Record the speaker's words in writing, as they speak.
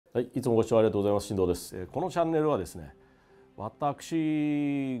はい、いつもご視聴ありがとうございます。神藤です。このチャンネルはですね、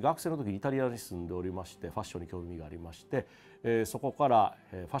私学生の時イタリアに住んでおりまして、ファッションに興味がありまして、そこから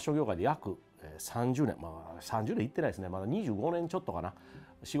ファッション業界で約30年、30年いってないですね、まだ25年ちょっとかな、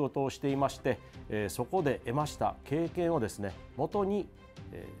仕事をしていまして、そこで得ました経験をですね、元に、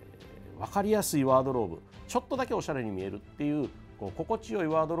分かりやすいワードローブ、ちょっとだけおしゃれに見えるっていう心地よい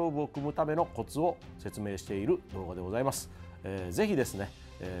ワードローブを組むためのコツを説明している動画でございます。ぜひですね、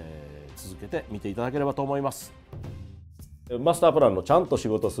続けて見ていただければと思います。マスタープランのちゃんと仕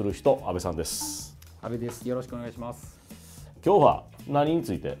事する人、安部さんです。安部です。よろしくお願いします。今日は何に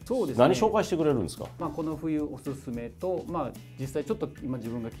ついて、そうですね、何紹介してくれるんですか。この冬おすすめと、実際ちょっと今自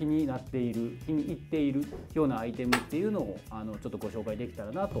分が気になっている、気に入っているようなアイテムっていうのをちょっとご紹介できた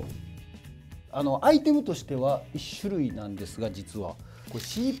らなと。アイテムとしては1種類なんですが、実はこれ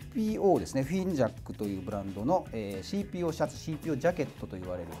CPO ですね、フィンジャックというブランドの CPO シャツ CPO ジャケットと言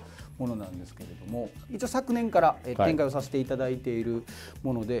われるものなんですけれども、一応昨年から展開をさせていただいている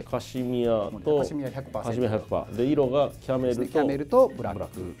もので、カシミヤとカシミヤ 100%、 カシミヤ 100% で、色がキャメルとブラッ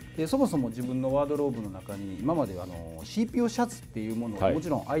クで、そもそも自分のワードローブの中に今までCPO シャツっていうものを、もち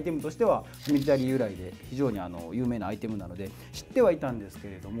ろんアイテムとしてはミリタリー由来で非常に有名なアイテムなので知ってはいたんですけ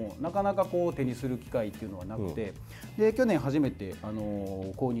れども、なかなか手にする機会っていうのはなくて、で去年初めて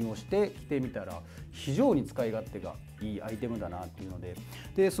購入をして着てみたら非常に使い勝手がいいアイテムだなっていうの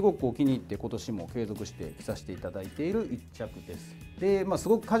ですごく気に入って、今年も継続して着させていただいている一着です。で、す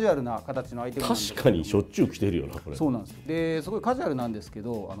ごくカジュアルな形のアイテムなんですけど、確かにしょっちゅう着てるよな、これ。そうなんです。ですごいカジュアルなんですけ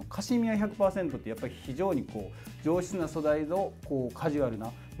ど、カシミヤ 100% ってやっぱり非常に上質な素材をカジュアル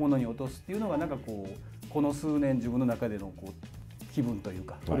なものに落とすっていうのが、なんかこの数年自分の中での気分という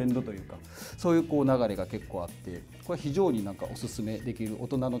かトレンドというか、そういう流れが結構あって、これ非常になんかおすすめできる大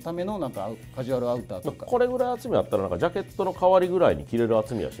人のためのなんかカジュアルアウターとか、これぐらい厚みあったらなんかジャケットの代わりぐらいに着れる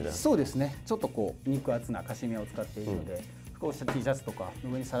厚みやしね。そうですね、ちょっと肉厚なカシミヤを使っているので、T シャツとか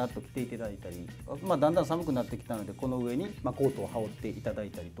の上にさらっと着ていただいたり、だんだん寒くなってきたのでこの上にコートを羽織っていただい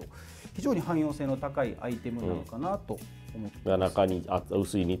たりと、非常に汎用性の高いアイテムなのかなと思ってます。中に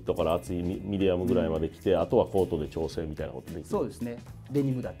薄いニットから厚いミディアムぐらいまで着て、あとはコートで調整みたいなことできる。そうですね、デ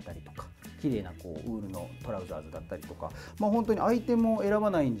ニムだったりとか綺麗なウールのトラウザーズだったりとか、本当にアイテムを選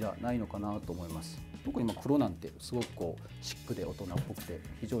ばないんじゃないのかなと思います。特に黒なんてすごくシックで大人っぽくて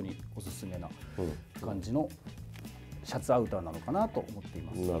非常におすすめな感じのシャツアウターなのかなと思ってい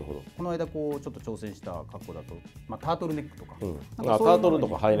ます。なるほど。この間ちょっと挑戦した格好だと、タートルネックとか、タートルと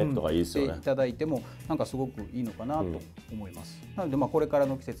かハイネックとかいいですよね。いただいてもなんかすごくいいのかなと思います。なのでこれから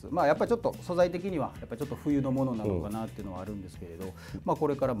の季節、やっぱりちょっと素材的にはやっぱりちょっと冬のものなのかなっていうのはあるんですけれど、こ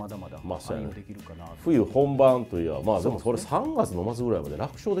れからまだまだ対応できるかなと。冬本番といえば、でもそれ3月の末ぐらいまで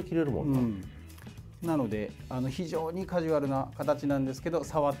楽勝で着れるもんな。なので非常にカジュアルな形なんですけど、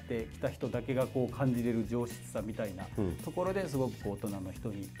触ってきた人だけが感じれる上質さみたいなところですごく大人の人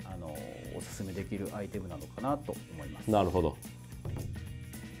におすすめできるアイテムなのかなと思います。なるほど。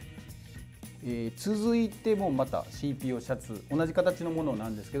続いてもまた CPO シャツ、同じ形のものな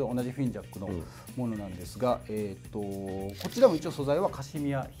んですけど、同じフィンジャックのものなんですが、こちらも一応素材はカシ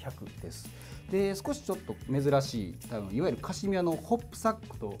ミヤ100です。で少しちょっと珍しいいわゆるカシミヤのホップサッ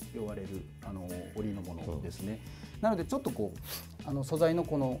クと呼ばれる織のものですね。なのでちょっと素材の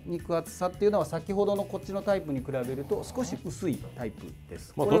この肉厚さっていうのは先ほどのこっちのタイプに比べると少し薄いタイプで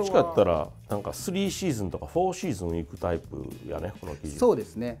す。どっちかやったらなんか3シーズンとか4シーズンいくタイプやね、この生地。そうで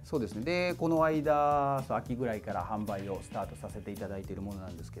すね、そうですね。でこの間秋ぐらいから販売をスタートさせていただいているものな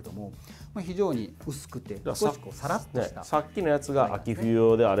んですけども、非常に薄くて少しさらっとした、さっきのやつが秋冬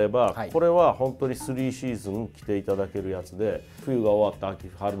用であれば、これは本当に3シーズン着ていただけるやつで、冬が終わった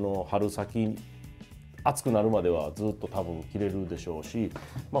春先暑くなるまではずっと多分着れるでしょうし、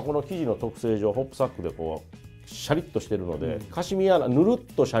この生地の特性上ホップサックでシャリッとしてるので、カシミヤぬる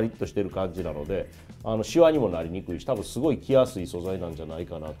っとシャリッとしてる感じなので、シワにもなりにくいし、多分すごい着やすい素材なんじゃない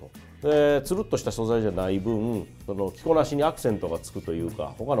かなと。でつるっとした素材じゃない分、着こなしにアクセントがつくという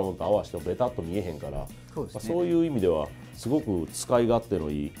か、他のものと合わせてもベタっと見えへんから、そういう意味ではすごく使い勝手の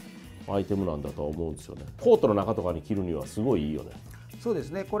いいアイテムなんだとは思うんですよね。コートの中とかに着るにはすごいいいよね。そうで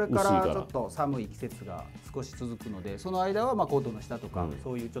すね、これからちょっと寒い季節が少し続くので、その間はコートの下とか、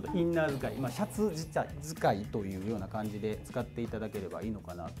そういうちょっとインナー使い、シャツ使いというような感じで使っていただければいいの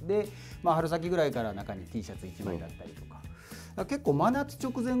かな。で、春先ぐらいから中に T シャツ1枚だったりとか、結構真夏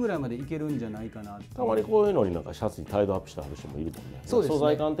直前ぐらいまでいけるんじゃないかな。たまにこういうのになんかシャツにタイドアップしてはる人もいるもんね。そうですね、素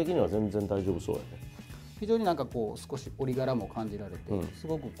材感的には全然大丈夫そうやね。非常になんか少し織り柄も感じられて、す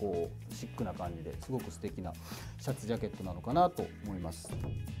ごくシックな感じですごく素敵なシャツジャケットなのかなと思います。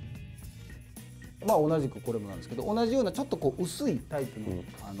まあ同じくこれもなんですけど、同じようなちょっとこう薄いタイプ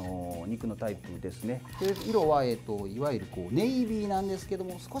の、肉のタイプですね。で色は、いわゆるこうネイビーなんですけど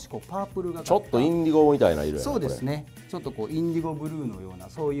も、少しこうパープルがちょっとインディゴみたいな色やな。そうですね。ちょっとこうインディゴブルーのような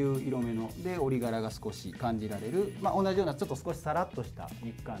そういう色目ので織り柄が少し感じられる、まあ同じようなちょっと少しさらっとした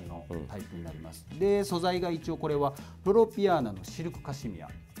肉感のタイプになります。で素材が一応これはロロピアーナのシルクカシミヤ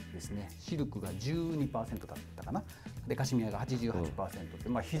ですね。シルクが 12% だったかな。でカシミヤが 88% って、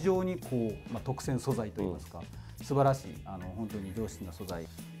まあ非常にこう、まあ、特選素材といいますか、素晴らしい本当に上質な素材、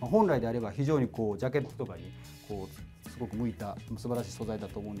まあ、本来であれば非常にこうジャケットとかにこうすごく向いた素晴らしい素材だ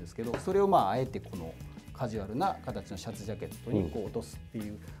と思うんですけど、それをまああえてこのカジュアルな形のシャツジャケットにこう落とすってい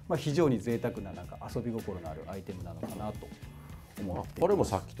う、まあ、非常に贅沢ななんか遊び心のあるアイテムなのかなと思っています。これも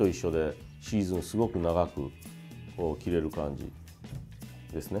さっきと一緒でシーズンすごく長くこう着れる感じ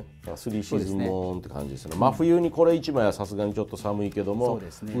ですね。3シーズンもんって感じですね。真冬にこれ1枚はさすがにちょっと寒いけども、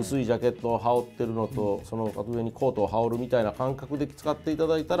薄いジャケットを羽織ってるのと、その上にコートを羽織るみたいな感覚で使っていた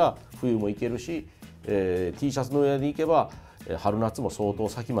だいたら冬もいけるし、T シャツの上に行けば春夏も相当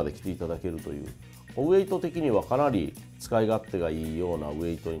先まで着ていただけるという、ウエイト的にはかなり使い勝手がいいようなウ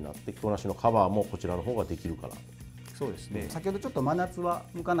エイトになって、着こなしのカバーもこちらの方ができるかな。そうですね。先ほどちょっと真夏は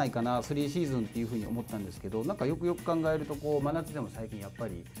向かないかな、3シーズンっていうふうに思ったんですけど、なんかよくよく考えるとこう真夏でも最近やっぱ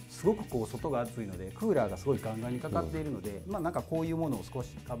りすごくこう外が暑いのでクーラーがすごいガンガンにかかっているので、まあなんかこういうものを少し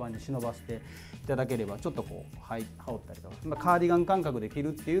カバンに忍ばせていただければ、ちょっとこう羽織ったりとか、まあ、カーディガン感覚で着る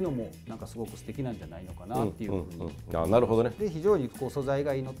っていうのもなんかすごく素敵なんじゃないのかなっていうふうに。なるほどね。で非常にこう素材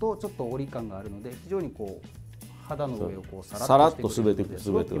がいいのとちょっと織り感があるので、非常にこう肌の上をこうさらっと滑ってくる、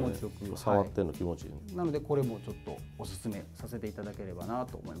滑って触ってんの気持ちいい。なのでこれもちょっとおすすめさせていただければな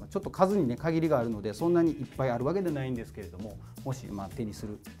と思います。ちょっと数にね限りがあるのでそんなにいっぱいあるわけではないんですけれども、もしまあ手にす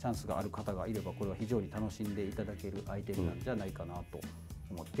るチャンスがある方がいれば、これは非常に楽しんでいただけるアイテムなんじゃないかなと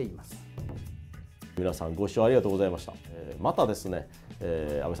思っています。皆さんご視聴ありがとうございました。またですね、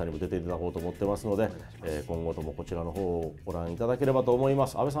安倍さんにも出ていただこうと思ってますので、今後ともこちらの方をご覧いただければと思いま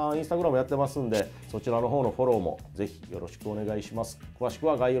す。安倍さんインスタグラムやってますんで、そちらの方のフォローもぜひよろしくお願いします。詳しく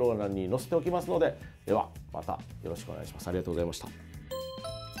は概要欄に載せておきますので、ではまたよろしくお願いします。ありがとうございました。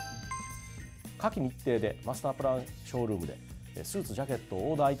下記日程でマスタープランショールームでスーツジャケット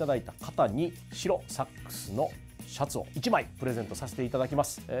をオーダーいただいた方に白サックスのシャツを1枚プレゼントさせていただきま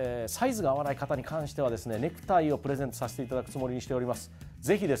す。サイズが合わない方に関してはですね、ネクタイをプレゼントさせていただくつもりにしております。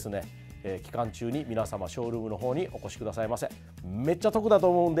ぜひですね、期間中に皆様ショールームの方にお越しくださいませ。めっちゃ得だと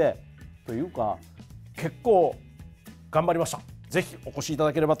思うんで、というか結構頑張りました。ぜひお越しいた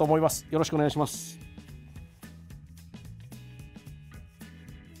だければと思います。よろしくお願いします。